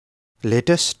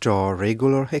Let us draw a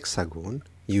regular hexagon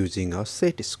using a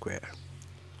set square.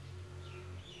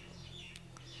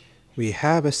 We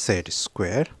have a set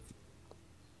square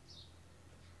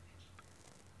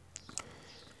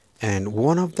and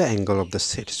one of the angle of the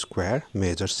set square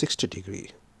measures 60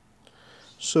 degrees.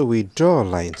 So we draw a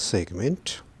line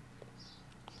segment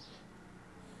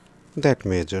that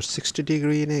measures 60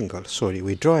 degree in angle.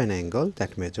 We draw an angle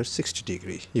that measures 60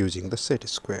 degree using the set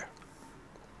square.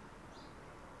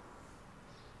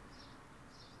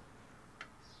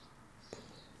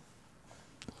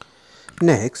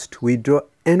 Next, we draw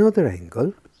another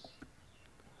angle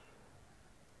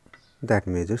that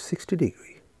measures 60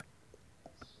 degree.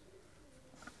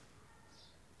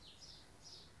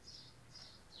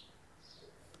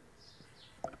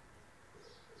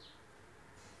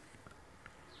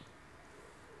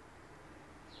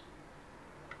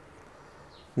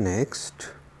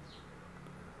 Next,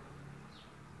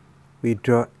 we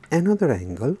draw another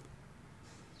angle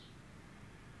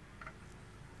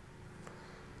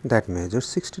that measures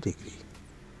 60 degree.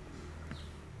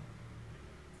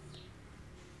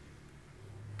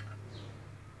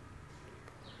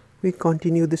 We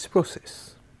continue this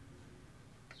process.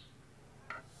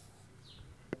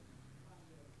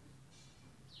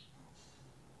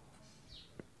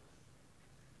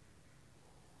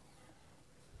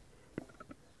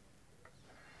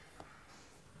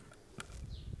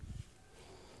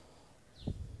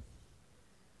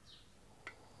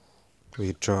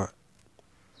 We draw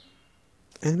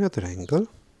another angle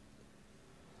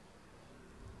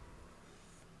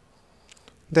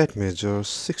that measures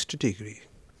 60 degree.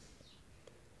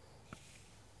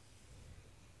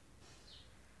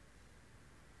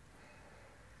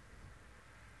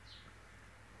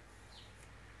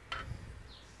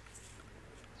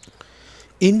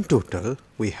 In total,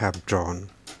 we have drawn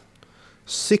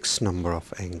 6 number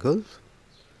of angles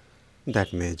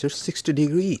that measure 60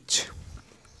 degree each.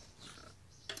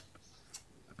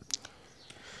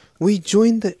 We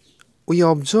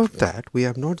observe that we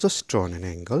have not just drawn an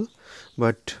angle,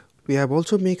 but we have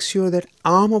also make sure that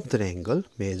arm of the angle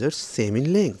measures same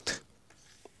in length.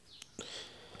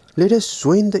 Let us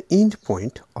join the end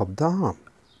point of the arm.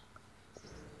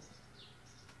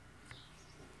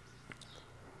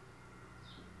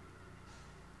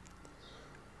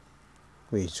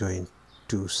 We join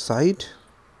two side.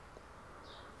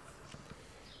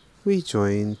 We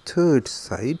join third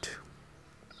side.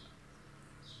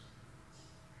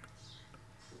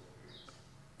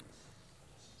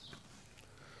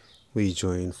 We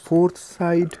join fourth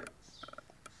side.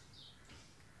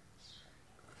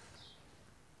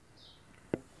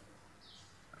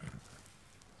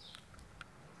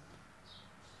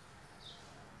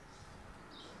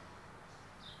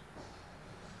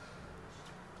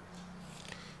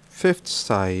 Fifth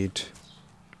side.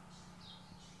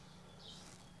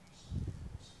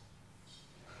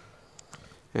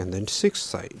 And then sixth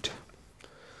side.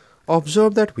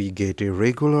 Observe that we get a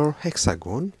regular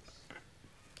hexagon.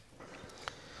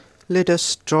 Let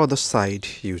us draw the side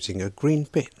using a green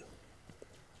pen.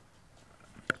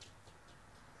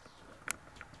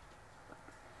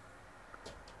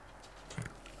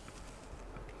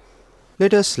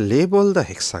 Let us label the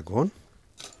hexagon.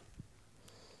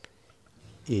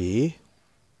 A,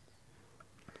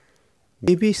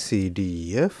 B, C,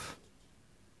 D, E, F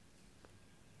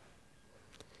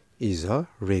is a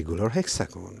regular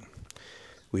hexagon.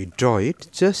 We draw it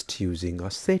just using a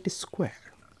set square.